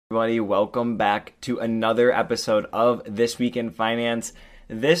Everybody, welcome back to another episode of This Week in Finance.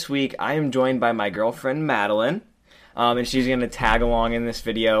 This week, I am joined by my girlfriend, Madeline, and she's going to tag along in this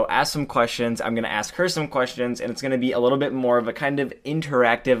video, ask some questions. I'm going to ask her some questions, and it's going to be a little bit more of a kind of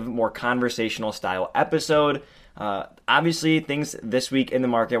interactive, more conversational style episode. Obviously, things this week in the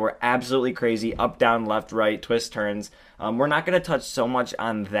market were absolutely crazy, up, down, left, right, twists, turns. We're not going to touch so much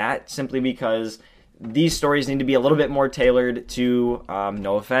on that simply because these stories need to be a little bit more tailored to,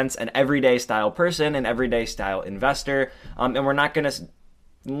 no offense, an everyday style person, an everyday style investor. And we're not going to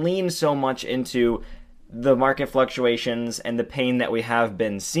lean so much into the market fluctuations and the pain that we have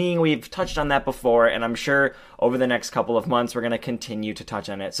been seeing. We've touched on that before, and I'm sure over the next couple of months, we're going to continue to touch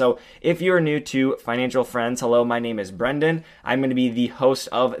on it. So if you're new to Financial Friends, hello, my name is Brendan. I'm going to be the host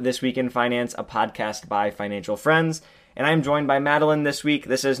of This Week in Finance, a podcast by Financial Friends. And I'm joined by Madeline this week.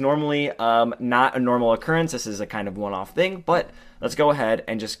 This is normally not a normal occurrence. This is a kind of one-off thing, but let's go ahead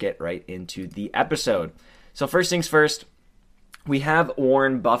and just get right into the episode. So first things first, we have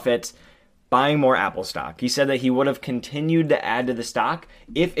Warren Buffett buying more Apple stock. He said that he would have continued to add to the stock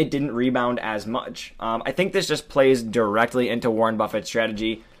if it didn't rebound as much. I think this just plays directly into Warren Buffett's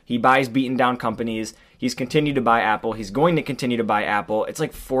strategy. He buys beaten down companies. He's continued to buy Apple. He's going to continue to buy Apple. It's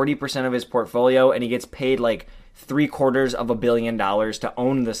like 40% of his portfolio, and he gets paid like $750 million to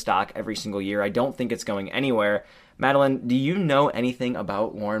own the stock every single year. I don't think it's going anywhere. Madeline, do you know anything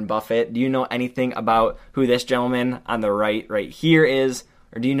about Warren Buffett? Do you know anything about who this gentleman on the right here is?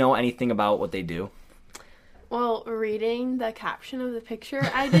 Or do you know anything about what they do? Well, reading the caption of the picture,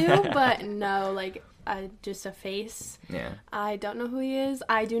 I do, but no, just a face. Yeah. I don't know who he is.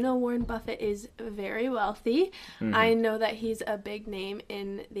 I do know Warren Buffett is very wealthy. Mm-hmm. I know that he's a big name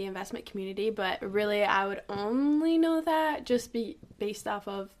in the investment community, but really I would only know that just based off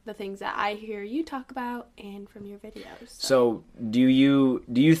of the things that I hear you talk about and from your videos. So do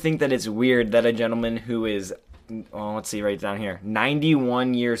you think that it's weird that a gentleman who is, well, let's see right down here,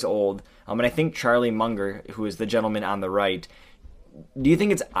 91 years old, and I think Charlie Munger, who is the gentleman on the right, do you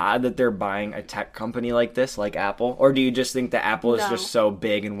think it's odd that they're buying a tech company like this, like Apple? Or do you just think that Apple is just so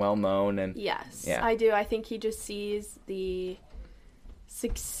big and well-known? And yes, yeah. I do. I think he just sees the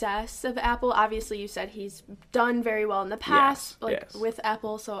success of Apple. Obviously, you said he's done very well in the past with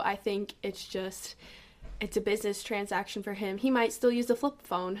Apple, so I think it's a business transaction for him. He might still use a flip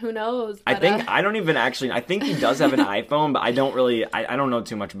phone. Who knows? But, I think he does have an iPhone, but I don't know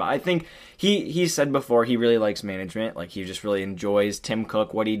too much about it. I think he said before he really likes management. Like, he just really enjoys Tim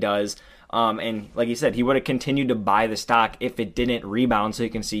Cook, what he does. And like he said, he would have continued to buy the stock if it didn't rebound. So you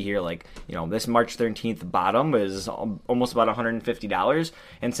can see here, this March 13th bottom was almost about $150.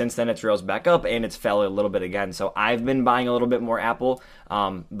 And since then it's rose back up and it's fell a little bit again. So I've been buying a little bit more Apple.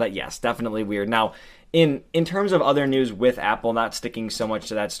 But yes, definitely weird. Now, in terms of other news with Apple, not sticking so much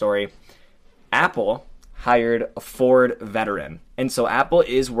to that story, Apple hired a Ford veteran. And so Apple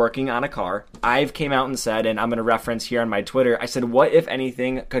is working on a car. I've came out and said, and I'm going to reference here on my Twitter, I said, what if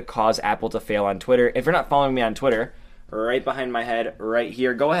anything could cause Apple to fail on Twitter? If you're not following me on Twitter, right behind my head, right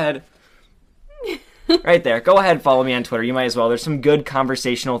here, go ahead. Right there. Go ahead, follow me on Twitter. You might as well. There's some good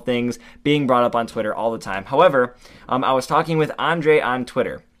conversational things being brought up on Twitter all the time. However, I was talking with Andre on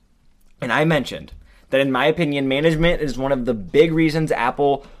Twitter, and I mentioned that in my opinion, management is one of the big reasons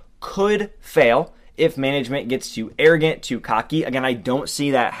Apple could fail if management gets too arrogant, too cocky. Again, I don't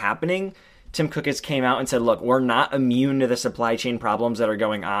see that happening. Tim Cook has came out and said, look, we're not immune to the supply chain problems that are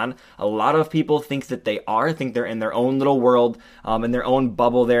going on. A lot of people think that they are, think they're in their own little world, in their own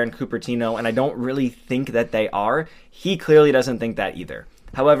bubble there in Cupertino, and I don't really think that they are. He clearly doesn't think that either.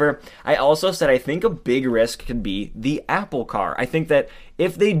 However, I also said I think a big risk could be the Apple car. I think that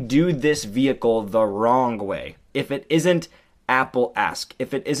if they do this vehicle the wrong way, if it isn't Apple-esque,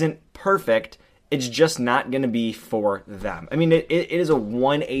 if it isn't perfect, it's just not going to be for them. I mean, it is a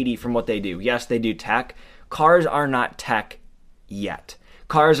 180 from what they do. Yes, they do tech. Cars are not tech yet.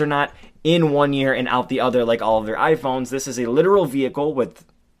 Cars are not in one year and out the other like all of their iPhones. This is a literal vehicle with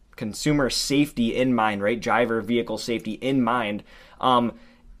consumer safety in mind, right? Driver vehicle safety in mind.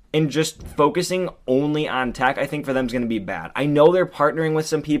 And just focusing only on tech, I think for them is going to be bad. I know they're partnering with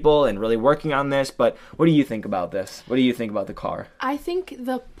some people and really working on this, but what do you think about this? What do you think about the car? I think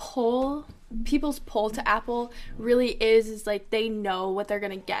people's pull to Apple really is like they know what they're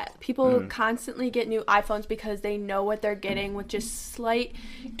going to get. People constantly get new iPhones because they know what they're getting with just slight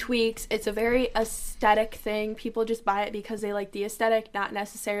tweaks. It's a very aesthetic thing. People just buy it because they like the aesthetic, not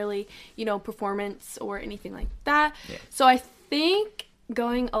necessarily, performance or anything like that. Yeah. So I think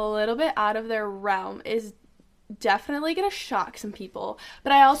going a little bit out of their realm is definitely going to shock some people.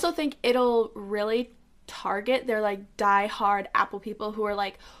 But I also think it'll really target. They're like die-hard Apple people who are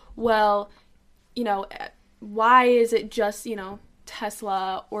like, well, you know, why is it just, you know,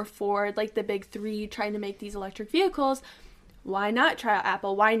 Tesla or Ford, like the big three, trying to make these electric vehicles? Why not try out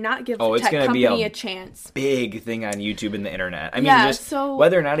Apple? Why not give the tech company a chance? Big thing on YouTube and the internet. I mean, so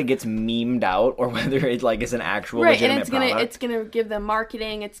whether or not it gets memed out or whether it like is an actual legitimate product. And it's gonna give them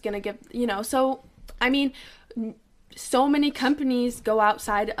marketing. It's gonna give, you know. So I mean, so many companies go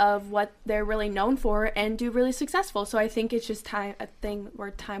outside of what they're really known for and do really successful. So I think it's just a thing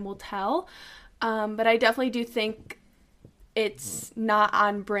where time will tell. But I definitely do think it's not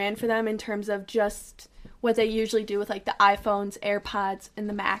on brand for them in terms of just what they usually do with like the iPhones, AirPods, and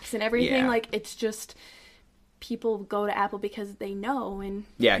the Macs and everything. Yeah. Like, it's just people go to Apple because they know, and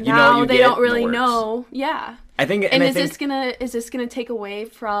now they don't really know. Yeah, I think. And is this gonna take away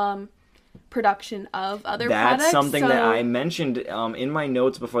from production of other products? That's something that I mentioned in my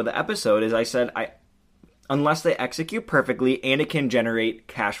notes before the episode. Is I said unless they execute perfectly and it can generate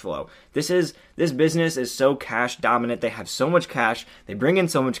cash flow. This business is so cash dominant. They have so much cash. They bring in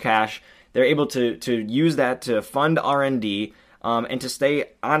so much cash. They're able to use that to fund R&D and to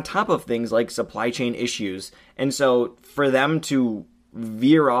stay on top of things like supply chain issues. And so for them to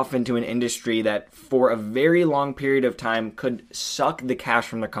veer off into an industry that for a very long period of time could suck the cash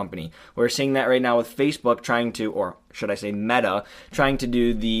from the company. We're seeing that right now with Facebook trying to, or should I say Meta, trying to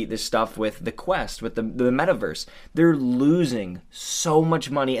do the stuff with the Quest, with the metaverse. They're losing so much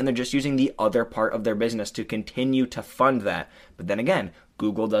money and they're just using the other part of their business to continue to fund that. But then again,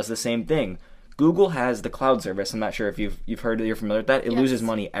 Google does the same thing. Google has the cloud service. I'm not sure if you've heard, you're familiar with that. It loses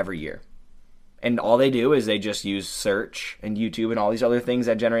money every year. And all they do is they just use search and YouTube and all these other things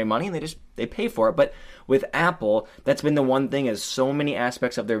that generate money, and they pay for it. But with Apple, that's been the one thing, is so many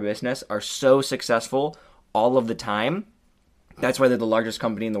aspects of their business are so successful all of the time. That's why they're the largest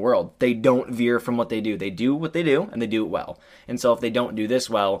company in the world. They don't veer from what they do. They do what they do, and they do it well. And so if they don't do this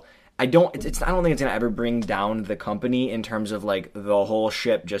well, I don't think it's going to ever bring down the company in terms of like the whole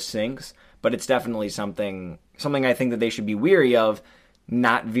ship just sinks. But it's definitely something I think that they should be weary of,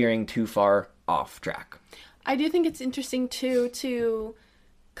 not veering too far off track. I do think it's interesting too to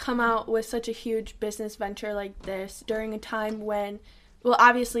come out with such a huge business venture like this during a time when, well,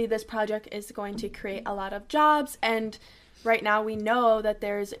 obviously this project is going to create a lot of jobs, and right now we know that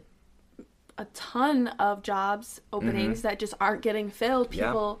there's a ton of jobs openings that just aren't getting filled.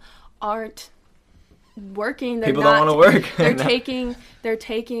 People aren't working. People don't want to work. They're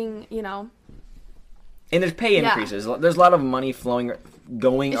taking, you know. And there's pay increases. There's a lot of money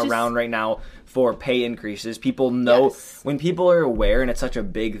going around right now for pay increases. People know, when people are aware, and it's such a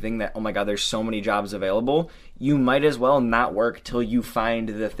big thing that, oh my God, there's so many jobs available, you might as well not work till you find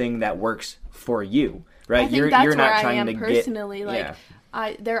the thing that works for you, right? I think you're not trying to personally, get...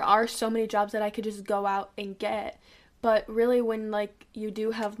 there are so many jobs that I could just go out and get. But really, when like you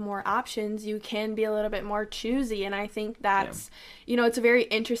do have more options, you can be a little bit more choosy. And I think that's, you know, it's a very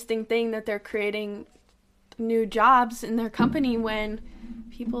interesting thing that they're creating new jobs in their company when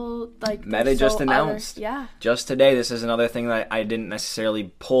people like Meta just announced just today. This is another thing that I didn't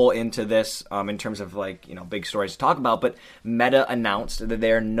necessarily pull into this in terms of like, you know, big stories to talk about, but Meta announced that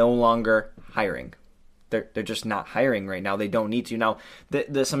they are no longer hiring. They're just not hiring right now. They don't need to. Now,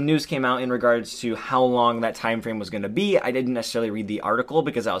 some news came out in regards to how long that time frame was going to be. I didn't necessarily read the article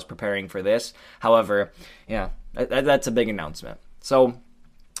because I was preparing for this. However, that's a big announcement. So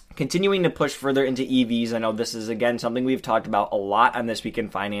continuing to push further into EVs, I know this is, again, something we've talked about a lot on This Week in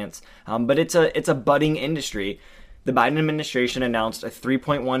Finance, but it's a budding industry. The Biden administration announced a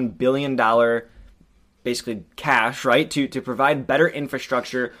 $3.1 billion basically cash, right, to provide better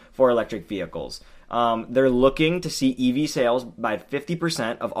infrastructure for electric vehicles. They're looking to see EV sales by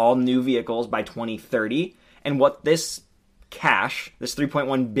 50% of all new vehicles by 2030. And what this cash, this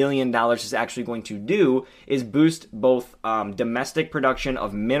 $3.1 billion is actually going to do is boost both domestic production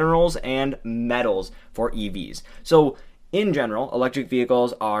of minerals and metals for EVs. So in general, electric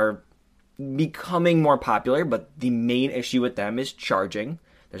vehicles are becoming more popular, but the main issue with them is charging.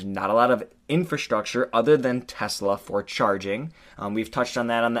 There's not a lot of infrastructure other than Tesla for charging. We've touched on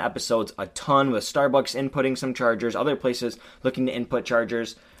that on the episodes a ton, with Starbucks inputting some chargers, other places looking to input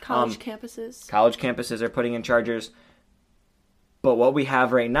chargers. College campuses. College campuses are putting in chargers. But what we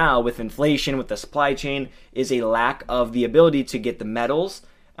have right now with inflation, with the supply chain, is a lack of the ability to get the metals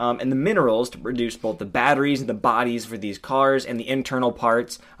and the minerals to produce both the batteries and the bodies for these cars and the internal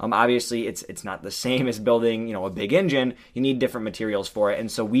parts. Obviously, it's not the same as building, you know, a big engine. You need different materials for it, and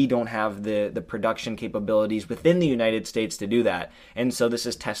so we don't have the production capabilities within the United States to do that. And so this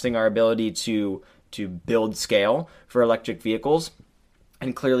is testing our ability to build scale for electric vehicles.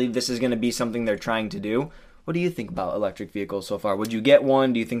 and clearly this is going to be something they're trying to do. What do you think about electric vehicles so far? Would you get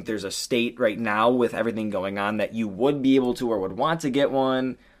one? Do you think there's a state right now with everything going on that you would be able to or would want to get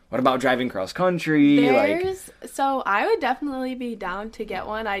one? What about driving cross country? So I would definitely be down to get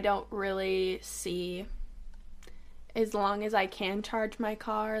one. I don't really see, as long as I can charge my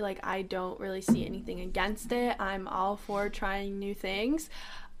car, like I don't really see anything against it. I'm all for trying new things.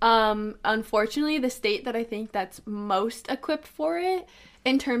 Unfortunately, the state that I think that's most equipped for it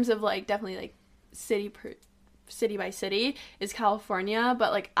in terms of like definitely like city by city is California,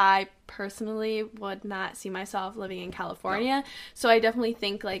 but like I personally would not see myself living in California. No. So I definitely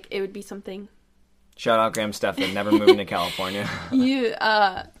think like it would be something. Shout out Graham Stephan, never moving to California.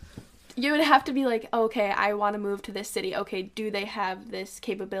 You would have to be like, okay, I want to move to this city. Okay, do they have this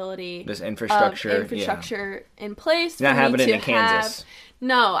capability, this infrastructure in place? Not happening in Kansas.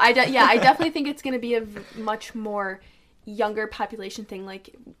 No, I definitely think it's going to be a much more younger population thing.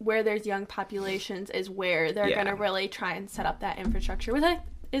 Like where there's young populations is where they're going to really try and set up that infrastructure, which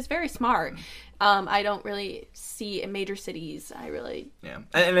is very smart. I don't really see in major cities.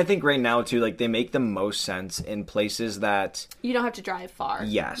 And I think right now too, like they make the most sense in places that you don't have to drive far.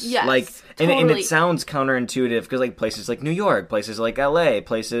 Yes. Like totally. and it sounds counterintuitive because like places like New York, places like LA,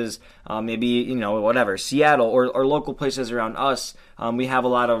 places maybe whatever, Seattle or local places around us. We have a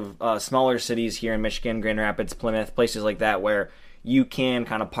lot of smaller cities here in Michigan, Grand Rapids, Plymouth, places like that where you can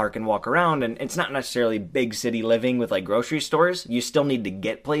kind of park and walk around, and it's not necessarily big city living with like grocery stores. You still need to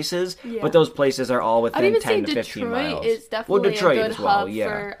get places, but those places are all within 10 to 15 miles. Detroit is definitely a good hub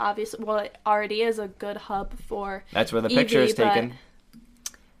for obvious. Well, it already is a good hub for. That's where the picture is taken.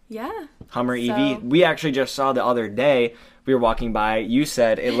 Yeah. Hummer EV. We actually just saw the other day. We were walking by. You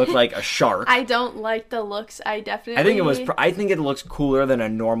said it looked like a shark. I don't like the looks. I think it looks cooler than a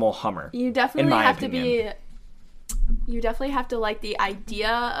normal Hummer. You definitely have to be. You definitely have to like the idea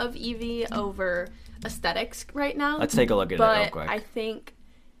of EV over aesthetics right now. Let's take a look at it real quick. But I think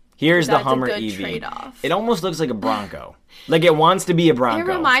here's the Hummer EV. Trade-off. It almost looks like a Bronco. Like it wants to be a Bronco.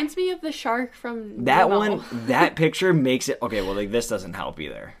 It reminds me of the shark from that Nemo. one. That picture makes it okay. Well, like this doesn't help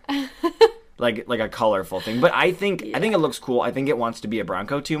either. like a colorful thing, but I think it looks cool. I think it wants to be a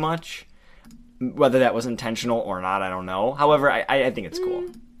Bronco too much. Whether that was intentional or not, I don't know. However, I think it's cool.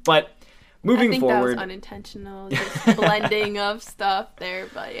 But moving forward, that was unintentional, just blending of stuff there,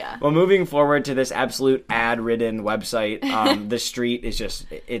 but yeah. Well, moving forward to this absolute ad-ridden website, the street is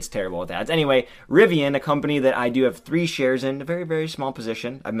it's terrible with ads. Anyway, Rivian, a company that I do have 3 shares in, a very, very small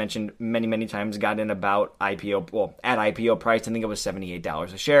position. I've mentioned many, many times, got in about at IPO price, I think it was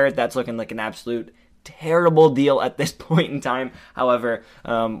 $78 a share. That's looking like an absolute terrible deal at this point in time. However,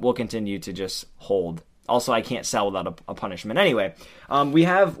 we'll continue to just hold. Also, I can't sell without a punishment. Anyway, we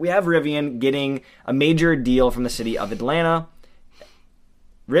have Rivian getting a major deal from the city of Atlanta.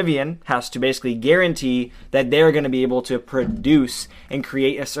 Rivian has to basically guarantee that they're going to be able to produce and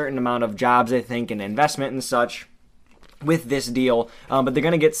create a certain amount of jobs, I think, and investment and such with this deal. But they're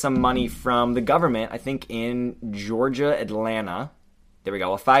going to get some money from the government, I think, in Georgia, Atlanta. There we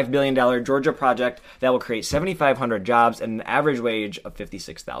go, a $5 billion Georgia project that will create 7,500 jobs at an average wage of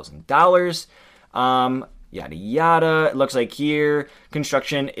 $56,000. Yada yada. It looks like here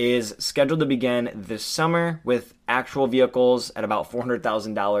construction is scheduled to begin this summer with actual vehicles at about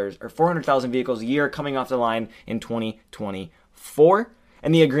 $400,000 or 400,000 vehicles a year coming off the line in 2024.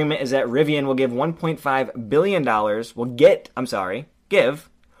 And the agreement is that Rivian will give $1.5 billion, give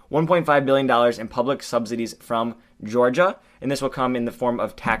 $1.5 billion in public subsidies from Georgia. And this will come in the form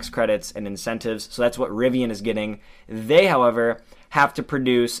of tax credits and incentives. So that's what Rivian is getting. They, however, have to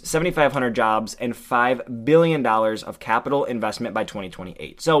produce 7,500 jobs and $5 billion of capital investment by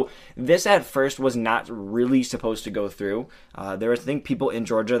 2028. So this at first was not really supposed to go through. There were, I think, people in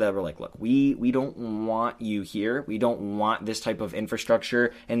Georgia that were like, look, we don't want you here. We don't want this type of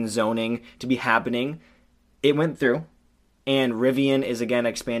infrastructure and zoning to be happening. It went through. And Rivian is, again,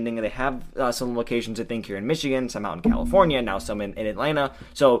 expanding. They have some locations, I think, here in Michigan, some out in California, now some in Atlanta.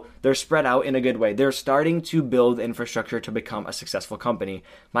 So they're spread out in a good way. They're starting to build infrastructure to become a successful company.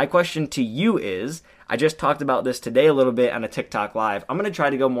 My question to you is, I just talked about this today a little bit on a TikTok live. I'm going to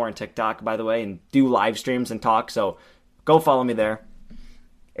try to go more on TikTok, by the way, and do live streams and talk. So go follow me there.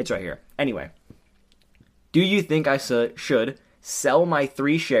 It's right here. Anyway, do you think I should sell my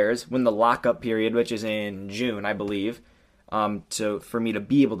 3 shares when the lockup period, which is in June, I believe, for me to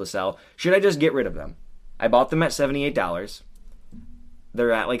be able to sell? Should I just get rid of them? I bought them at $78.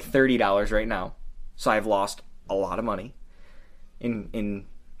 They're at like $30 right now. So I've lost a lot of money in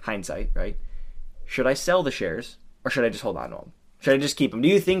hindsight, right? Should I sell the shares or should I just hold on to them? Should I just keep them? Do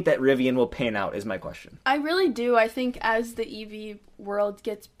you think that Rivian will pan out is my question. I really do. I think as the EV world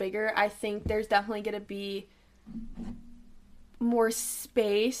gets bigger, I think there's definitely going to be more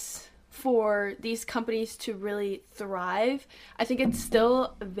space for these companies to really thrive. I think it's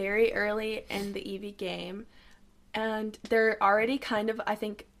still very early in the EV game, and they're already kind of, I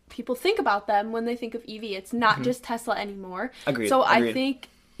think, people think about them when they think of EV. It's not just Tesla anymore. Agreed. So Agreed. I think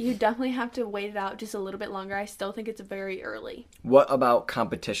you definitely have to wait it out just a little bit longer. I still think it's very early. What about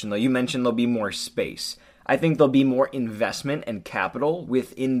competition, though? You mentioned there'll be more space. I think there'll be more investment and capital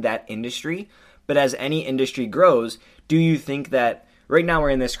within that industry. But as any industry grows, do you think that right now we're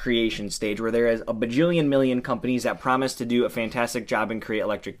in this creation stage where there is a bajillion million companies that promise to do a fantastic job and create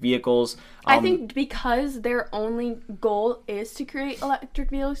electric vehicles? I think because their only goal is to create electric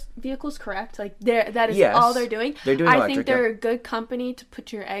vehicles, correct? Like that is all they're doing. They're doing I electric, think they're a good company to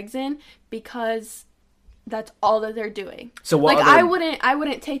put your eggs in because that's all that they're doing. So what I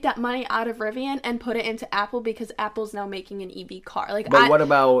wouldn't take that money out of Rivian and put it into Apple because Apple's now making an EV car. But what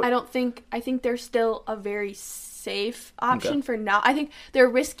about? I think they're still a very safe option for now. I think they're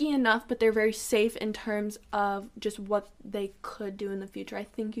risky enough, but they're very safe in terms of just what they could do in the future. I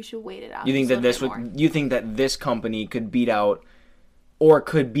think you should wait it out. You think that you think that this company could beat out or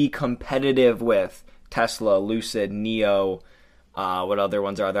could be competitive with Tesla, Lucid, NIO, what other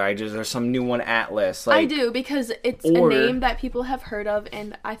ones are there? There's some new one, Atlas. I do, because it's a name that people have heard of,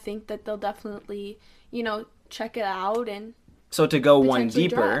 and I think that they'll definitely, check it out and so to go one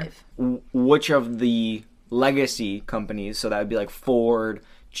deeper, drive. Which of the legacy companies, so that would be like Ford,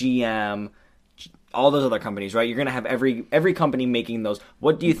 GM, all those other companies, right? You're going to have every company making those.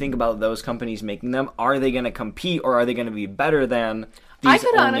 What do you think about those companies making them? Are they going to compete, or are they going to be better than these I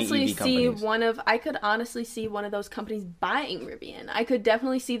could honestly EV companies? see one of those companies buying Rivian. I could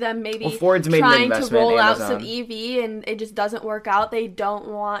definitely see them maybe Ford's made trying an to roll out Amazon. some EV and it just doesn't work out. They don't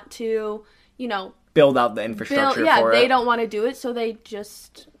want to, build out the infrastructure for it. They don't want to do it, so they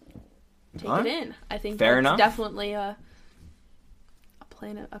just take it in. I think that's definitely a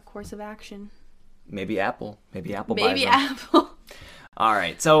plan, a course of action. Maybe Apple. Maybe Apple buys Maybe them. Apple. All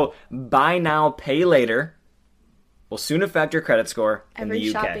right. So buy now, pay later will soon affect your credit score in Every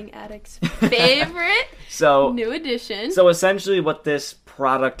the UK. shopping addict's favorite new edition. So essentially what this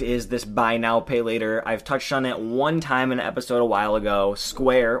product is, this buy now, pay later, I've touched on it one time in an episode a while ago.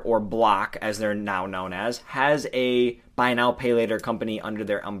 Square, or Block as they're now known as, has a buy now, pay later company under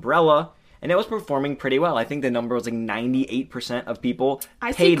their umbrella. And it was performing pretty well. I think the number was like 98% of people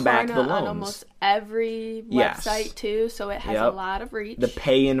paid back the loans. On almost every website too, so it has a lot of reach. The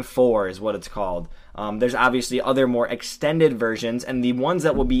pay in 4 is what it's called. There's obviously other more extended versions, and the ones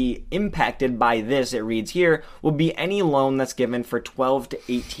that will be impacted by this, it reads here, will be any loan that's given for 12 to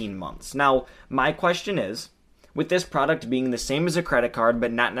 18 months. Now, my question is, with this product being the same as a credit card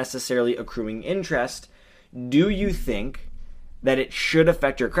but not necessarily accruing interest, do you think that it should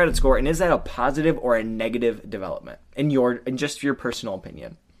affect your credit score, and is that a positive or a negative development in just your personal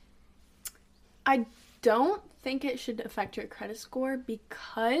opinion? I don't think it should affect your credit score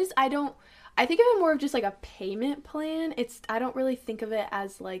because I think of it more of just like a payment plan. I don't really think of it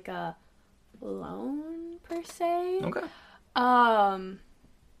as like a loan per se. Okay. I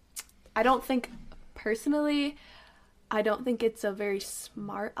don't think personally it's a very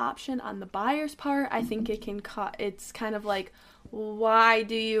smart option on the buyer's part. I think it's kind of like, why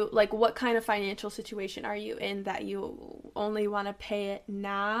do you, like, what kind of financial situation are you in that you only want to pay it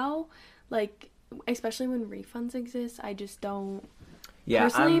now? Like, especially when refunds exist, I just don't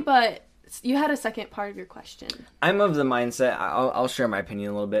personally, but you had a second part of your question. I'm of the mindset, I'll share my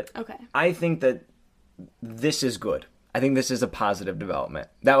opinion a little bit. Okay. I think that this is good. I think this is a positive development.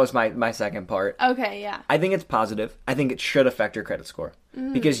 That was my second part. Okay, yeah. I think it's positive. I think it should affect your credit score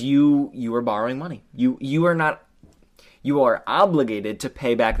because you are borrowing money. You are obligated to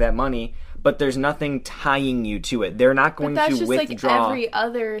pay back that money, but there's nothing tying you to it. They're not going to withdraw. But that's just like every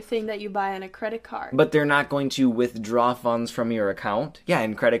other thing that you buy on a credit card. But they're not going to withdraw funds from your account. Yeah,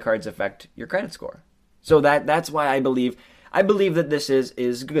 and credit cards affect your credit score. So that's why I believe that this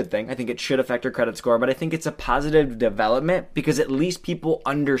is a good thing. I think it should affect your credit score, but I think it's a positive development because at least people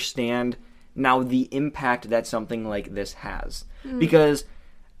understand now the impact that something like this has. Because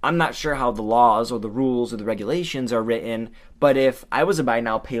I'm not sure how the laws or the rules or the regulations are written, but if I was a buy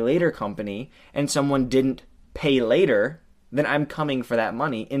now, pay later company and someone didn't pay later, then I'm coming for that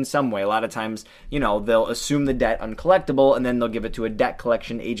money in some way. A lot of times, they'll assume the debt uncollectible and then they'll give it to a debt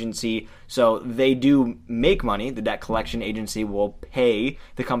collection agency. So they do make money. The debt collection agency will pay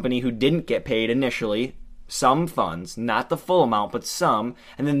the company who didn't get paid initially some funds, not the full amount, but some,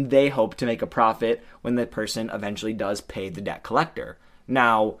 and then they hope to make a profit when the person eventually does pay the debt collector.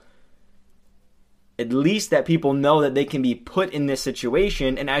 Now, at least that people know that they can be put in this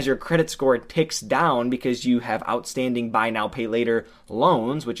situation, and as your credit score ticks down because you have outstanding buy now, pay later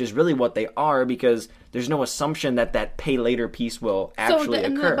loans, which is really what they are, because there's no assumption that that pay later piece will actually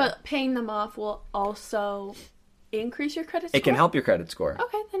occur. But paying them off will also increase your credit score? It can help your credit score.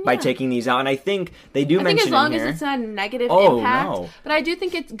 Okay, then by taking these out. And I think they do mention as long in here, as it's not a negative impact. No. But I do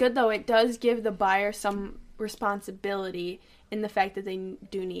think it's good, though. It does give the buyer some responsibility in the fact that they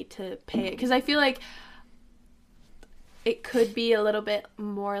do need to pay it. Because I feel like it could be a little bit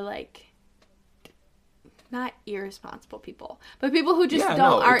more like, not irresponsible people, but people who just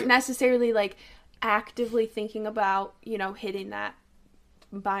aren't necessarily like actively thinking about, hitting that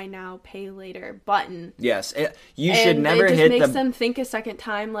buy now, pay later button. Yes. You should never hit the... It just makes them think a second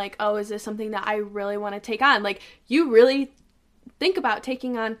time, like, oh, is this something that I really want to take on? Like, you really think about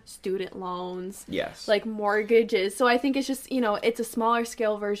taking on student loans. Yes. Like, mortgages. So I think it's just, it's a smaller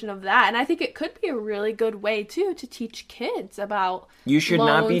scale version of that. And I think it could be a really good way, too, to teach kids about You should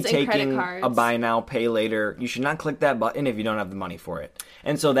not be loans and credit taking cards. a buy now, pay later. You should not click that button if you don't have the money for it.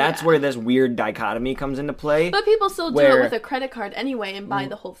 And so that's where this weird dichotomy comes into play. But people still do it with a credit card anyway and buy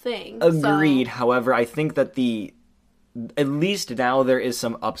the whole thing. Agreed. So. However, I think that at least now there is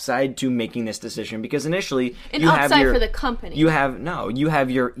some upside to making this decision, because initially you have for the company. You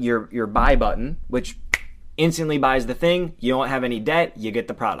have your buy button, which instantly buys the thing. You don't have any debt, you get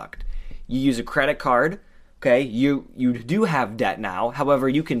the product. You use a credit card, okay? You do have debt now. However,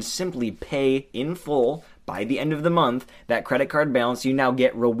 you can simply pay in full by the end of the month that credit card balance. You now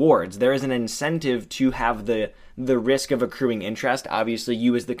get rewards. There is an incentive to have the risk of accruing interest. Obviously,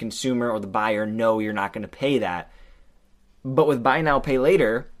 you as the consumer or the buyer know you're not going to pay that. But with buy now, pay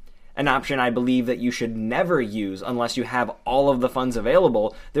later, an option I believe that you should never use unless you have all of the funds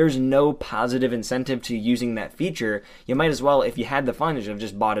available, there's no positive incentive to using that feature. You might as well, if you had the funds, have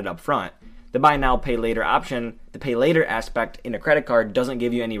just bought it up front. The buy now, pay later option, the pay later aspect in a credit card doesn't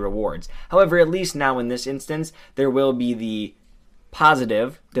give you any rewards. However, at least now in this instance, there will be the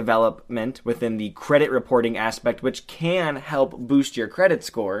positive development within the credit reporting aspect, which can help boost your credit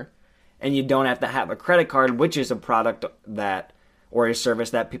score. And you don't have to have a credit card, which is a product that, or a service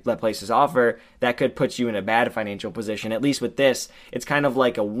that places offer, that could put you in a bad financial position. At least with this, it's kind of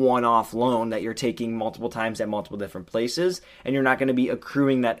like a one-off loan that you're taking multiple times at multiple different places, and you're not going to be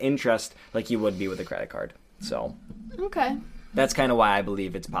accruing that interest like you would be with a credit card. So, okay, that's kind of why I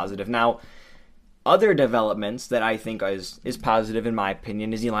believe it's positive. Now, other developments that I think is positive, in my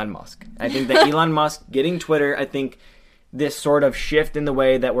opinion, is Elon Musk. I think that Elon Musk getting Twitter, I think this sort of shift in the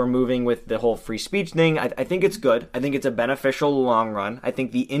way that we're moving with the whole free speech thing, I think it's good. I think it's a beneficial long run. I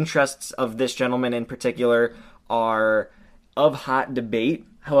think the interests of this gentleman in particular are of hot debate.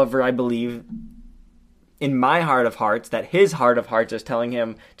 However, I believe in my heart of hearts that his heart of hearts is telling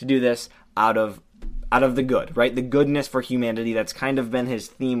him to do this out of the good, right? The goodness for humanity. That's kind of been his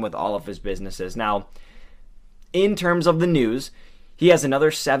theme with all of his businesses. Now, in terms of the news, he has another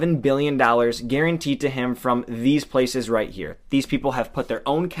 $7 billion guaranteed to him from these places right here. These people have put their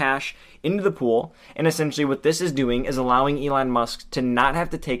own cash into the pool, and essentially what this is doing is allowing Elon Musk to not have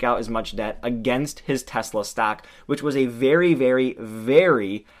to take out as much debt against his Tesla stock, which was a very, very,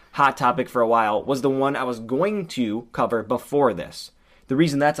 very hot topic for a while, was the one I was going to cover before this. The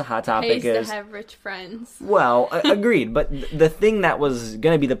reason that's a hot topic is to have rich friends. Well, agreed. But the thing that was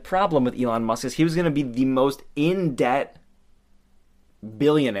going to be the problem with Elon Musk is he was going to be the most in-debt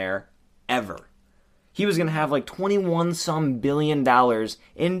billionaire ever. He was going to have like 21 some billion dollars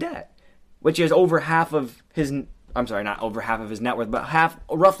in debt, which is over half of his, I'm sorry, not over half of his net worth, but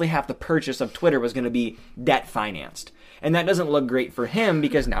roughly half the purchase of Twitter was going to be debt financed. And that doesn't look great for him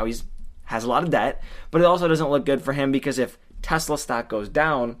because now has a lot of debt, but it also doesn't look good for him because if Tesla stock goes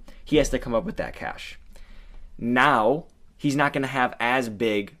down, he has to come up with that cash. Now, he's not going to have as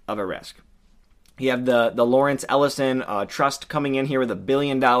big of a risk. You have the Lawrence Ellison Trust coming in here with $1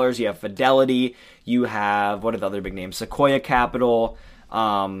 billion. You have Fidelity. You have, what are the other big names? Sequoia Capital.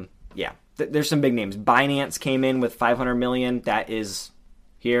 There's some big names. Binance came in with $500 million. That is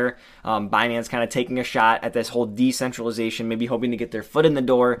here. Binance kind of taking a shot at this whole decentralization, maybe hoping to get their foot in the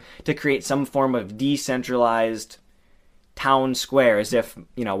door to create some form of decentralized town square, as if,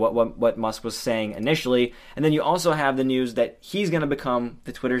 what Musk was saying initially. And then you also have the news that he's going to become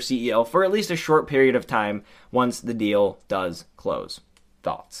the Twitter CEO for at least a short period of time once the deal does close.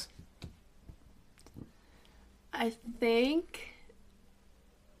 Thoughts? I think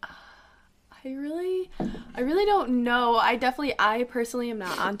I really don't know. I personally am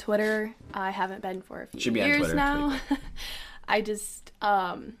not on Twitter. I haven't been for a few years now. I just,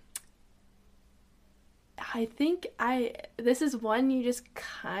 I think this is one you just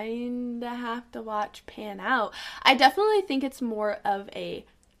kind of have to watch pan out. I definitely think it's more of a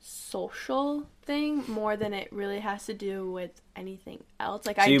social thing more than it really has to do with anything else.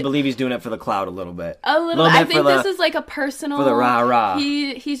 Like, so you believe he's doing it for the clout a little bit? A little bit. I think this is like a personal... For the rah-rah.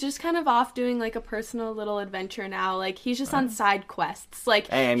 He's just kind of off doing like a personal little adventure now. Like, he's just on side quests. Like,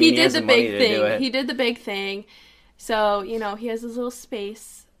 hey, I mean, he did the big thing. He did the big thing. So, you know, he has his little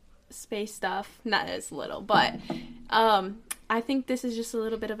space stuff. Not as little, but I think this is just a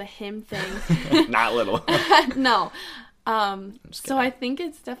little bit of a him thing. Not little. No. So I think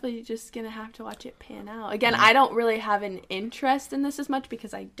it's definitely just gonna have to watch it pan out. Again, I don't really have an interest in this as much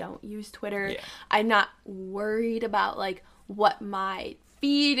because I don't use Twitter. Yeah. I'm not worried about like what my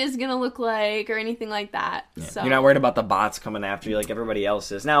feed is gonna look like or anything like that. Yeah. So you're not worried about the bots coming after you like everybody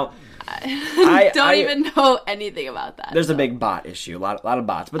else is. Now, I don't even know anything about that. There's a big bot issue, a lot of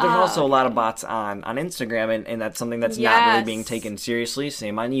bots, but there's also a lot of bots on Instagram, and that's something that's not really being taken seriously.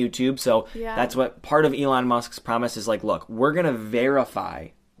 Same on YouTube. So that's what part of Elon Musk's promise is like. Look, we're gonna verify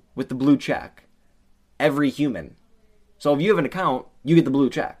with the blue check every human. So if you have an account, you get the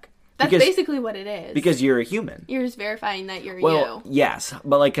blue check. That's basically what it is. Because you're a human. You're just verifying that you're you. Well, yes.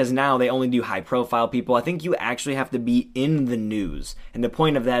 But, like, because now they only do high-profile people. I think you actually have to be in the news. And the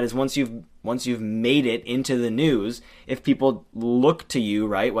point of that is once you've made it into the news, if people look to you,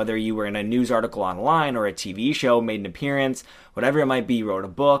 right, whether you were in a news article online or a TV show, made an appearance, whatever it might be, you wrote a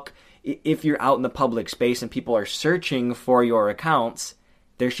book, if you're out in the public space and people are searching for your accounts,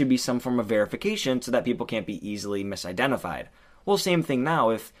 there should be some form of verification so that people can't be easily misidentified. Well, same thing now.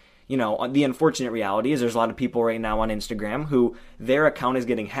 If... You know, the unfortunate reality is there's a lot of people right now on Instagram who their account is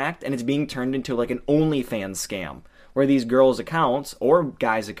getting hacked and it's being turned into like an OnlyFans scam where these girls' accounts or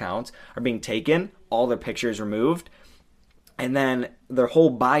guys' accounts are being taken, all their pictures removed, and then their whole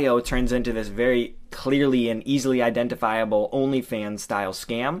bio turns into this very clearly and easily identifiable OnlyFans style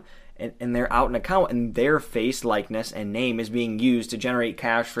scam. And they're out an account and their face, likeness, and name is being used to generate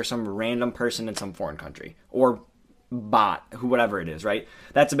cash for some random person in some foreign country or bot, whatever it is, right?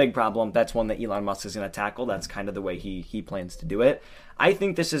 That's a big problem. That's one that Elon Musk is going to tackle. That's kind of the way he plans to do it. I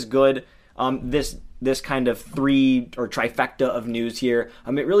think this is good. This kind of three or trifecta of news here,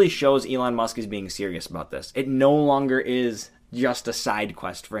 it really shows Elon Musk is being serious about this. It no longer is just a side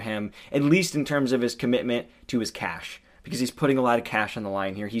quest for him, at least in terms of his commitment to his cash, because he's putting a lot of cash on the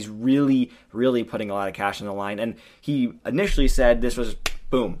line here. He's really, really putting a lot of cash on the line. And he initially said this was,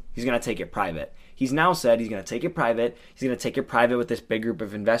 boom, he's going to take it private. He's now said he's going to take it private. He's going to take it private with this big group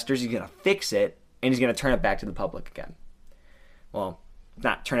of investors. He's going to fix it, and he's going to turn it back to the public again. Well,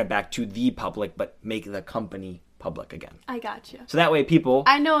 not turn it back to the public, but make the company public again. I got you. So that way people...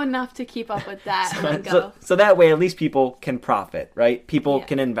 I know enough to keep up with that. So that way at least people can profit, right? People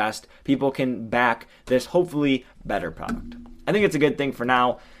can invest. People can back this hopefully better product. I think it's a good thing for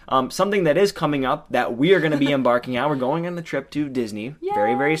now. Something that is coming up that we are going to be embarking on. We're going on the trip to Disney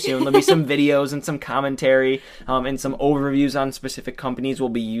very, very soon. There'll be some videos and some commentary and some overviews on specific companies we'll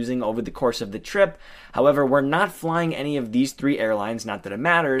be using over the course of the trip. However, we're not flying any of these three airlines. Not that it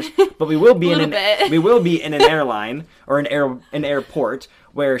matters, but we will be in an airline or an airport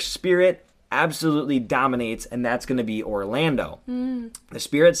where Spirit absolutely dominates, and that's going to be Orlando. The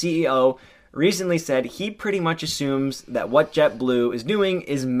Spirit CEO recently said he pretty much assumes that what JetBlue is doing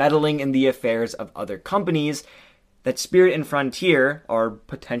is meddling in the affairs of other companies, that Spirit and Frontier are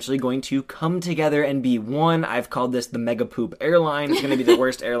potentially going to come together and be one. I've called this the mega poop airline. It's going to be the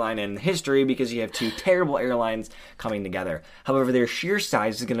worst airline in history because you have two terrible airlines coming together. However, their sheer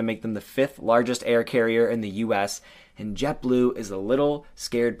size is going to make them the fifth largest air carrier in the U.S., and JetBlue is a little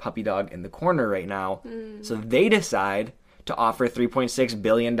scared puppy dog in the corner right now. So they decide to offer $3.6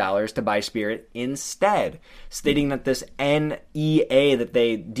 billion to buy Spirit instead, stating that this NEA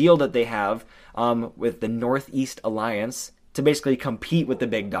deal that they have with the Northeast Alliance to basically compete with the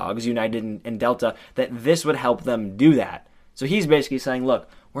big dogs, United and Delta, that this would help them do that. So he's basically saying, look,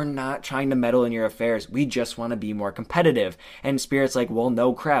 we're not trying to meddle in your affairs. We just want to be more competitive. And Spirit's like, well,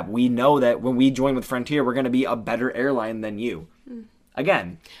 no crap. We know that when we join with Frontier, we're going to be a better airline than you.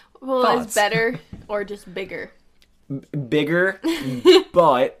 Again, well, thoughts? Is better or just bigger? Bigger,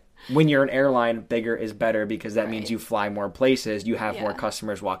 but when you're an airline, bigger is better because that means you fly more places. You have more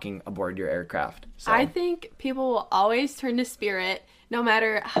customers walking aboard your aircraft. So. I think people will always turn to Spirit no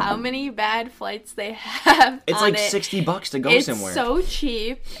matter how many bad flights they have. It's like $60 to go somewhere. It's so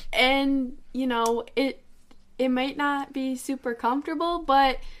cheap, and you know it it might not be super comfortable,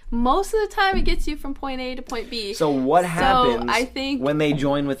 but most of the time it gets you from point A to point B. So what happens I think, when they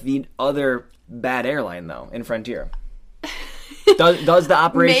join with the other bad airline, though, in Frontier? Does the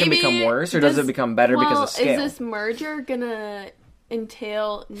operation become worse, or does it become better because of scale? Is this merger going to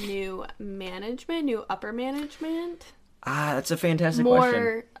entail new management, new upper management? That's a fantastic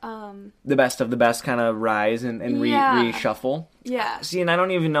question. The best of the best kind of rise and reshuffle. Yeah. See, and I don't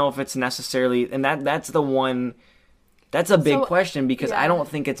even know if it's necessarily, and that's the one, that's a big question, because I don't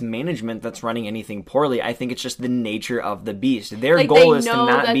think it's management that's running anything poorly. I think it's just the nature of the beast. Their goal is to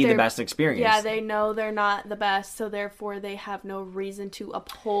not be the best experience. Yeah, they know they're not the best, so therefore they have no reason to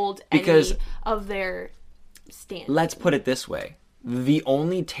uphold any of their standards. Let's put it this way. The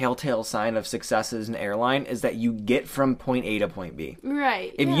only telltale sign of success as an airline is that you get from point A to point B.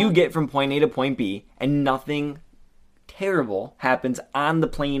 Right. If you get from point A to point B and nothing terrible happens on the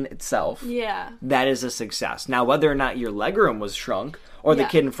plane itself, that is a success. Now, whether or not your legroom was shrunk, or the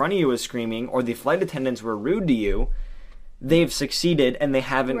kid in front of you was screaming, or the flight attendants were rude to you, they've succeeded and they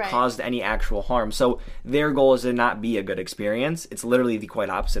haven't caused any actual harm. So their goal is to not be a good experience. It's literally the quite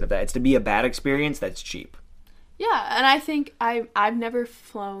opposite of that. It's to be a bad experience that's cheap. Yeah, and I think I've never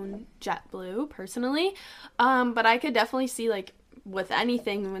flown JetBlue personally, but I could definitely see, like, with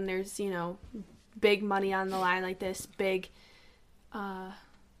anything when there's, big money on the line like this, big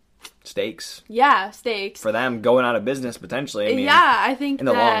stakes. Yeah, stakes. For them going out of business potentially. I mean, I think in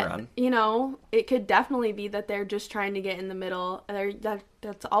the long run. It could definitely be that they're just trying to get in the middle.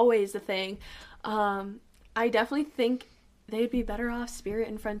 That's always the thing. I definitely think they'd be better off Spirit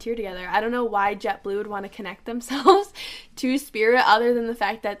and Frontier together. I don't know why JetBlue would want to connect themselves to Spirit other than the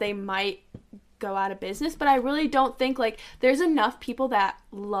fact that they might go out of business. But I really don't think, like, there's enough people that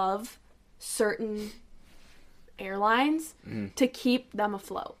love certain airlines to keep them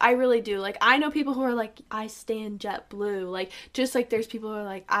afloat. I really do. Like, I know people who are like, I stand JetBlue. Like, just like there's people who are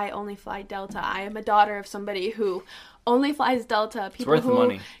like, I only fly Delta. I am a daughter of somebody who only flies Delta. People it's worth the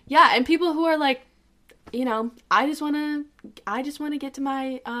money. Yeah, and people who are like, I just want to get to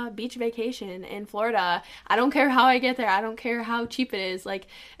my beach vacation in Florida. I don't care how I get there. I don't care how cheap it is. Like,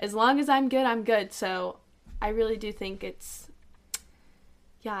 as long as I'm good, I'm good. So I really do think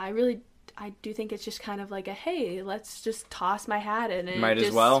I do think it's just kind of like a, hey, let's just toss my hat in and might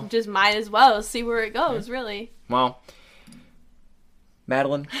as well see where it goes, really. Well,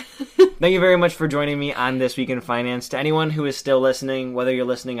 Madeline, thank you very much for joining me on This Week in Finance. To anyone who is still listening, whether you're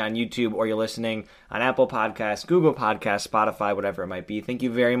listening on YouTube or you're listening on Apple Podcasts, Google Podcasts, Spotify, whatever it might be, thank you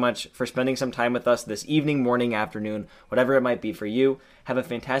very much for spending some time with us this evening, morning, afternoon, whatever it might be for you. Have a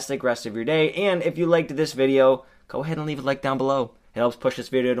fantastic rest of your day. And if you liked this video, go ahead and leave a like down below. It helps push this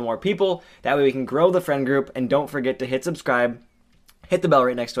video to more people. That way we can grow the friend group. And don't forget to hit subscribe. Hit the bell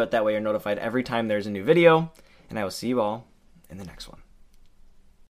right next to it. That way you're notified every time there's a new video. And I will see you all in the next one.